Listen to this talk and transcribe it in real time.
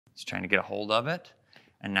He's trying to get a hold of it.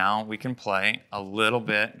 And now we can play a little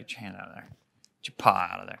bit. Get your hand out of there. Get your paw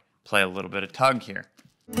out of there. Play a little bit of tug here.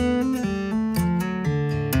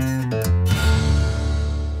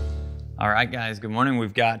 All right, guys, good morning.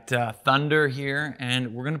 We've got Thunder here,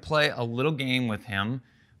 and we're going to play a little game with him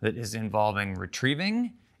that is involving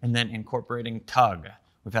retrieving and then incorporating tug.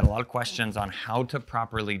 We've had a lot of questions on how to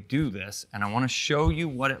properly do this, and I want to show you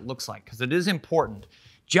what it looks like because it is important.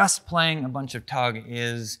 Just playing a bunch of tug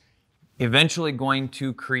is eventually going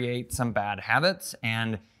to create some bad habits,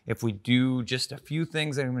 and if we do just a few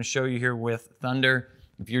things that I'm going to show you here with Thunder,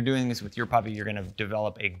 if you're doing this with your puppy, you're going to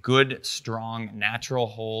develop a good, strong, natural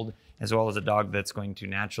hold, as well as a dog that's going to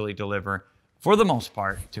naturally deliver, for the most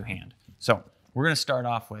part, to hand. So we're going to start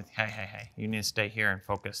off with, hey, you need to stay here and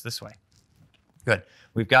focus this way. Good.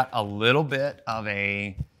 We've got a little bit of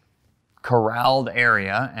a corralled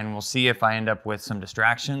area, and we'll see if I end up with some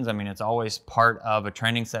distractions. I mean, it's always part of a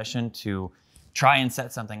training session to try and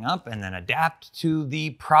set something up and then adapt to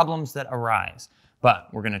the problems that arise. But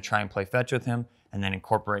we're going to try and play fetch with him and then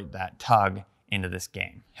incorporate that tug into this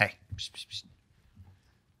game. Hey.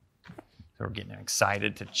 So we're getting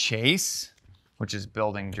excited to chase, which is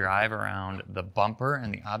building drive around the bumper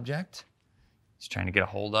and the object. He's trying to get a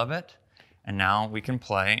hold of it. And now we can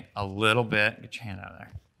play a little bit. Get your hand out of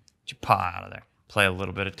there. Get your paw out of there. Play a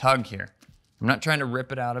little bit of tug here. I'm not trying to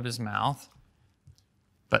rip it out of his mouth,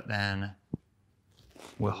 but then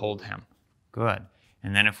we'll hold him. Good.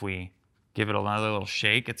 And then if we give it another little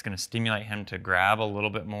shake, it's going to stimulate him to grab a little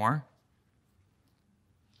bit more.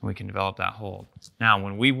 We can develop that hold. Now,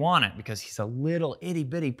 when we want it, because he's a little itty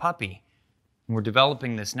bitty puppy, and we're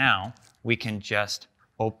developing this now, we can just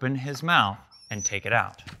open his mouth and take it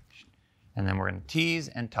out. And then we're going to tease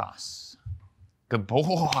and toss. Good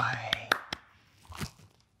boy.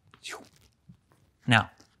 Now,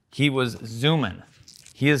 he was zooming.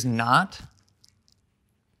 He is not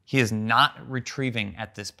retrieving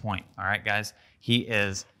at this point. All right, guys? He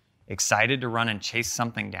is excited to run and chase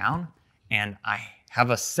something down. And I have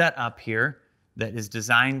a setup here that is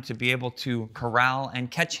designed to be able to corral and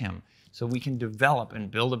catch him so we can develop and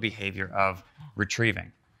build a behavior of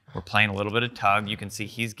retrieving. We're playing a little bit of tug. You can see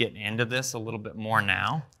he's getting into this a little bit more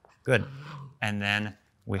now. Good. And then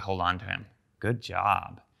we hold on to him. Good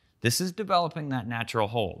job. This is developing that natural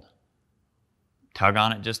hold. Tug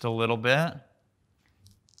on it just a little bit.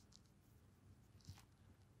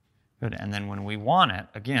 Good. And then when we want it,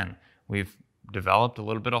 again, we've developed a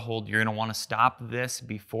little bit of hold. You're going to want to stop this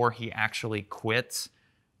before he actually quits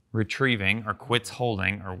retrieving or quits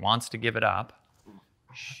holding or wants to give it up.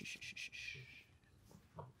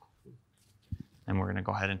 And we're going to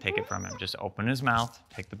go ahead and take it from him. Just open his mouth,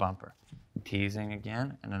 take the bumper. Teasing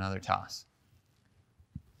again, and another toss.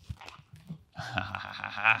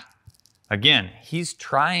 Again, he's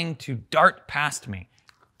trying to dart past me.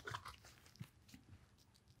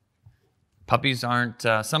 Puppies aren't,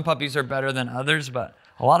 some puppies are better than others, but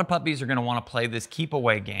a lot of puppies are going to want to play this keep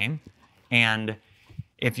away game. And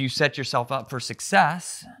if you set yourself up for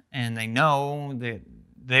success and they know that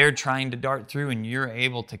they're trying to dart through and you're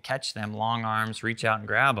able to catch them, long arms, reach out and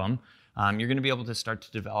grab them, you're going to be able to start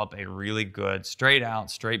to develop a really good straight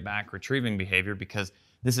out, straight back retrieving behavior because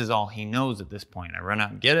this is all he knows at this point. I run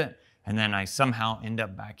out and get it, and then I somehow end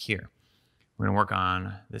up back here. We're going to work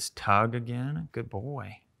on this tug again. Good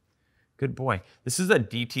boy. Good boy. This is a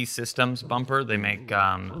DT Systems bumper. They make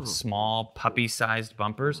small puppy-sized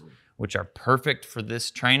bumpers, which are perfect for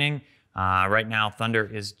this training. Right now, Thunder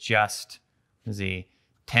is just,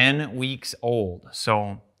 10 weeks old.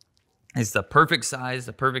 So it's the perfect size,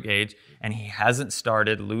 the perfect age, and he hasn't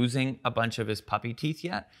started losing a bunch of his puppy teeth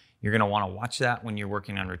yet. You're going to want to watch that when you're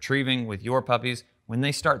working on retrieving with your puppies. When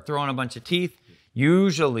they start throwing a bunch of teeth,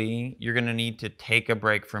 usually you're going to need to take a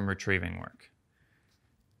break from retrieving work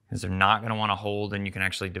because they're not going to want to hold and you can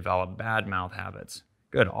actually develop bad mouth habits.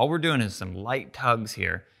 Good. All we're doing is some light tugs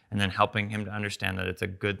here and then helping him to understand that it's a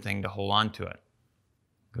good thing to hold on to it.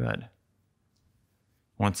 Good.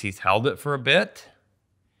 Once he's held it for a bit,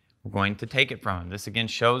 we're going to take it from him. This again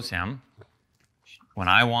shows him, when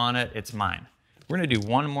I want it, it's mine. We're going to do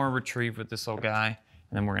one more retrieve with this little guy,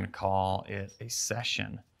 and then we're going to call it a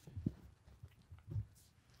session.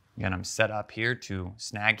 Again, I'm set up here to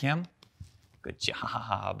snag him. Good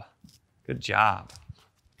job. Good job.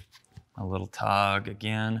 A little tug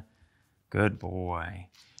again. Good boy.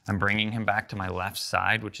 I'm bringing him back to my left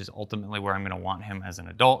side, which is ultimately where I'm going to want him as an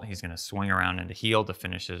adult. He's going to swing around into heel to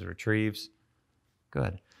finish his retrieves.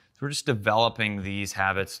 Good. So we're just developing these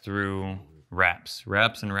habits through reps,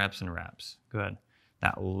 reps and reps and reps. Good.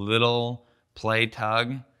 That little play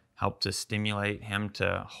tug helped to stimulate him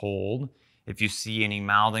to hold. If you see any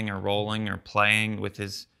mouthing or rolling or playing with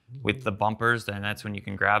the bumpers, then that's when you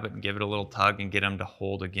can grab it and give it a little tug and get him to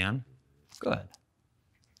hold again. Good.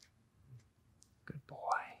 Good boy.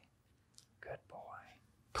 Good boy.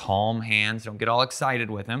 Calm hands. Don't get all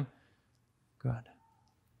excited with him. Good.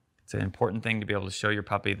 It's an important thing to be able to show your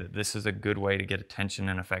puppy that this is a good way to get attention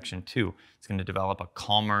and affection too. It's going to develop a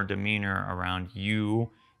calmer demeanor around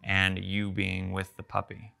you and you being with the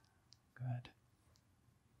puppy. Good.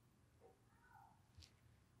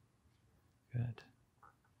 Good.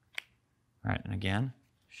 All right, and again.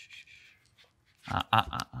 We're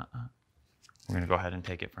going to go ahead and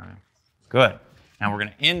take it from him. Good. Now we're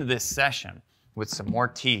going to end this session with some more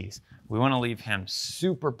tease. We want to leave him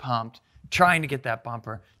super pumped, trying to get that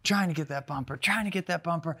bumper, trying to get that bumper, trying to get that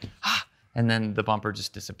bumper, and then the bumper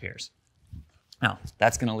just disappears. Now,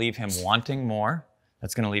 that's going to leave him wanting more.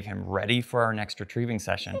 That's going to leave him ready for our next retrieving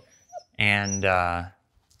session, and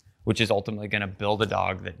which is ultimately going to build a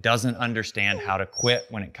dog that doesn't understand how to quit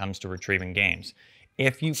when it comes to retrieving games.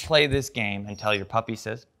 If you play this game until your puppy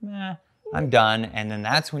says, "Meh, I'm done," and then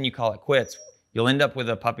that's when you call it quits, you'll end up with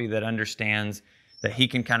a puppy that understands that he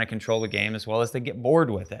can kind of control the game as well as they get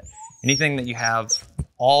bored with it. Anything that you have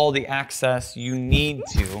all the access you need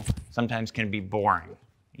to sometimes can be boring.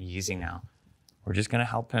 Easy now. We're just going to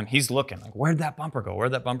help him. He's looking like, where'd that bumper go?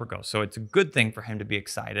 Where'd that bumper go? So it's a good thing for him to be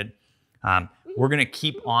excited. We're going to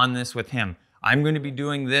keep on this with him. I'm going to be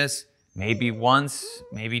doing this maybe once,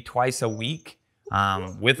 maybe twice a week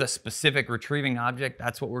with a specific retrieving object.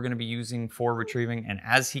 That's what we're going to be using for retrieving. And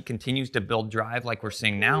as he continues to build drive like we're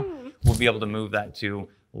seeing now, we'll be able to move that to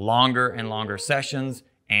longer and longer sessions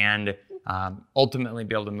and ultimately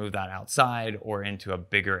be able to move that outside or into a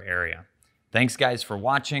bigger area. Thanks guys for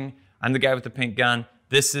watching. I'm the guy with the pink gun.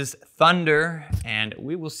 This is Thunder, and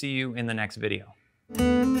we will see you in the next video.